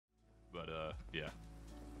But yeah.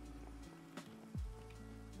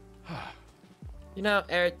 You know,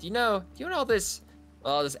 Eret, do you know what all this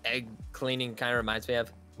egg cleaning kind of reminds me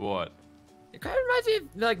of? What? It kind of reminds me of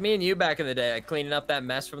like me and you back in the day, like cleaning up that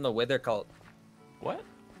mess from the Wither cult. What?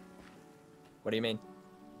 What do you mean?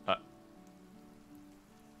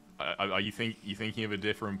 Are you thinking of a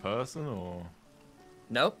different person, or?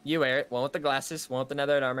 Nope, you, Eret. One with the glasses, one with the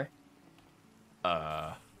netherite armor.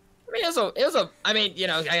 Uh. I mean, I mean, you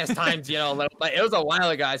know, I guess times, you know, a little, but it was a while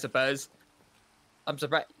ago, I suppose. I'm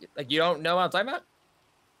surprised. Like, you don't know what I'm talking about?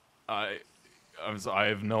 I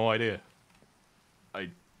have no idea. I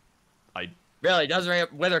Really, doesn't ring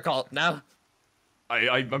up Wither cult, no?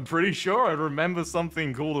 I'm pretty sure I remember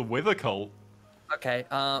something called a Wither cult. Okay,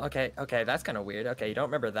 okay, that's kind of weird. Okay, you don't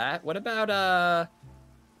remember that? What about,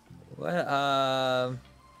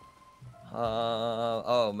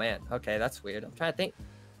 oh man, okay, that's weird. I'm trying to think.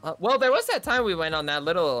 Well, there was that time we went on that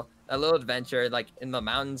little adventure, like, in the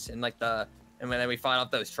mountains, and like and when we fought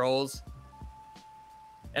off those trolls.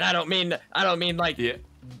 And I don't mean like, yeah.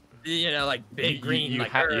 You know, like big green. You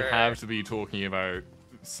have to be talking about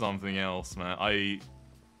something else, man.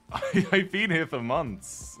 I've been here for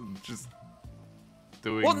months, just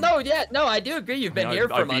doing. Well, no, yeah, no, I do agree. You've been here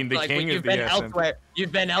for months. Been the like, king you've of been the elsewhere. SMP.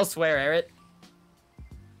 You've been elsewhere,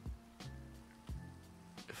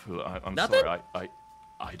 Eret. I'm Nothing? sorry.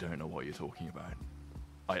 I don't know what you're talking about.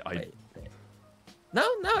 Wait. No,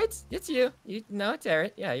 it's you. No, it's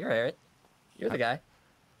Eret. Yeah, you're Eret. You're the guy.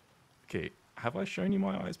 Okay, have I shown you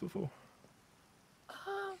my eyes before?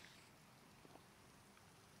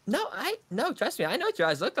 No, trust me. I know what your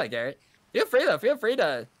eyes look like, Eret. Feel free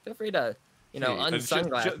to, you know,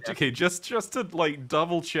 unsunglass. Okay, just to like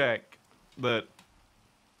double check that,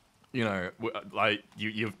 you know, like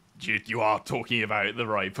you are talking about the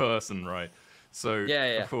right person, right? So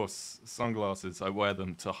yeah. Of course, sunglasses. I wear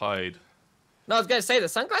them to hide. No, I was gonna say the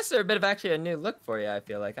sunglasses are a bit of actually a new look for you. I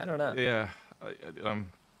feel like I don't know. Yeah,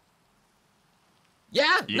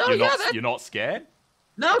 Yeah, you're not scared?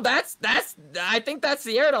 No, that's I think that's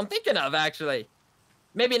the Eret I'm thinking of actually.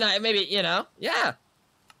 Maybe not. Maybe, you know. Yeah.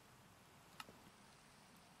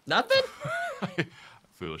 Nothing?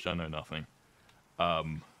 Foolish. I know nothing.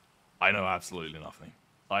 I know absolutely nothing.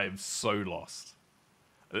 I am so lost.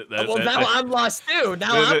 Well, now I'm lost too.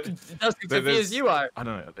 Now I'm just as confused as you are. I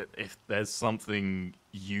don't know if there's something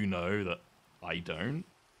you know that I don't.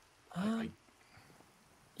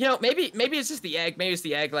 You know, maybe it's just the egg. Maybe it's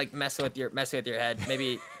the egg like messing with your head.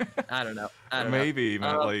 Maybe I don't know. Maybe,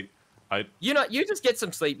 man. You know, you just get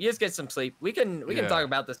some sleep. We can talk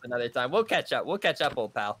about this another time. We'll catch up,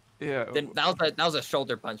 old pal. Yeah. That was a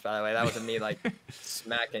shoulder punch, by the way. That wasn't me like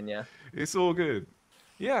smacking you. It's all good.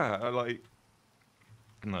 Yeah,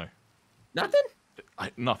 no. Nothing?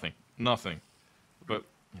 Nothing. But,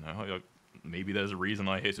 you know, maybe there's a reason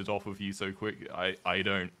I hit it off with you so quick. I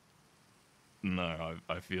don't know.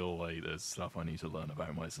 I feel like there's stuff I need to learn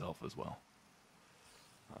about myself as well.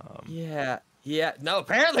 Yeah. No,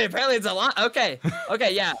 apparently it's a lot. Okay,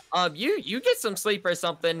 yeah. You get some sleep or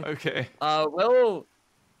something. Okay. We'll,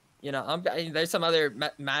 you know, there's some other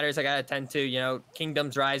matters I gotta attend to. You know,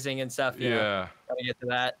 Kingdoms Rising and stuff. You know, gotta get to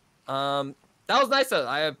that. That was nice though.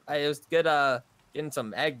 It was good. Getting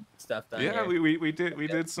some egg stuff done. Yeah, here. we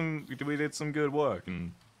did some good work,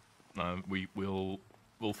 and we'll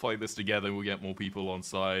fight this together. We'll get more people on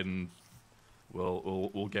side, and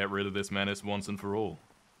we'll get rid of this menace once and for all.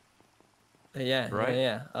 Yeah. Right?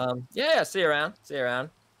 Yeah. See you around.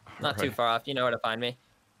 Not too far off. You know where to find me.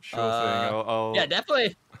 Sure thing. I'll... Yeah,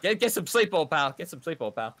 definitely. Get some sleep, old pal.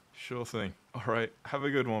 Sure thing. All right. Have a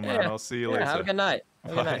good one, man. I'll see you later. Have a good night.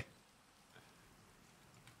 Bye.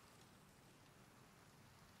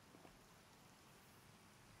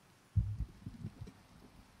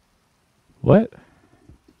 What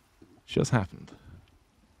just happened?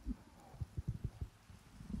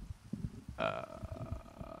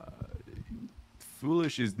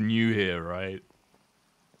 Foolish is new here, right?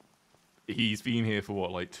 He's been here for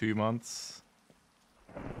what, like 2 months?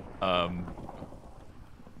 But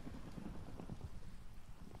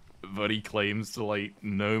he claims to like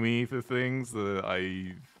know me for things that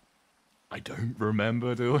I don't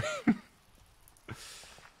remember doing.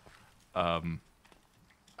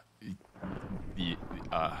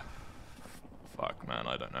 Fuck, man,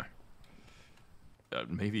 I don't know.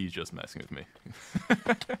 Maybe he's just messing with me.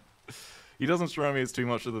 He doesn't strike me as too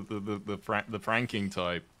much of the pranking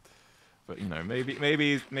type, but you know,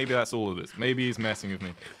 maybe that's all of this. Maybe he's messing with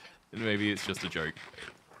me. Maybe it's just a joke.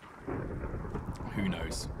 Who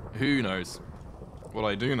knows? What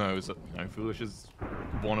I do know is that, you know, Foolish is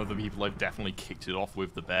one of the people I've definitely kicked it off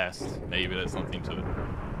with the best. Maybe there's something to it.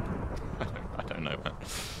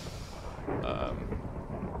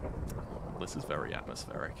 This is very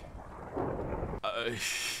atmospheric.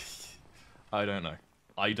 I don't know.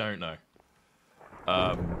 I don't know.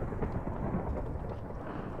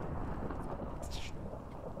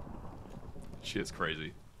 Shit's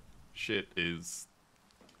crazy. Shit is...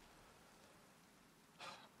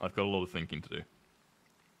 I've got a lot of thinking to do.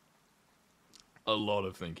 A lot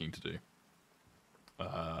of thinking to do.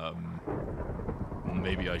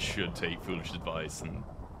 Maybe I should take foolish advice and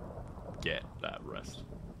get that rest.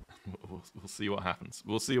 We'll see what happens.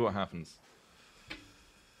 We'll see what happens.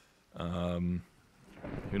 Who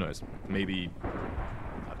knows? Maybe... I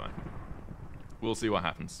don't know. We'll see what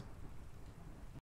happens.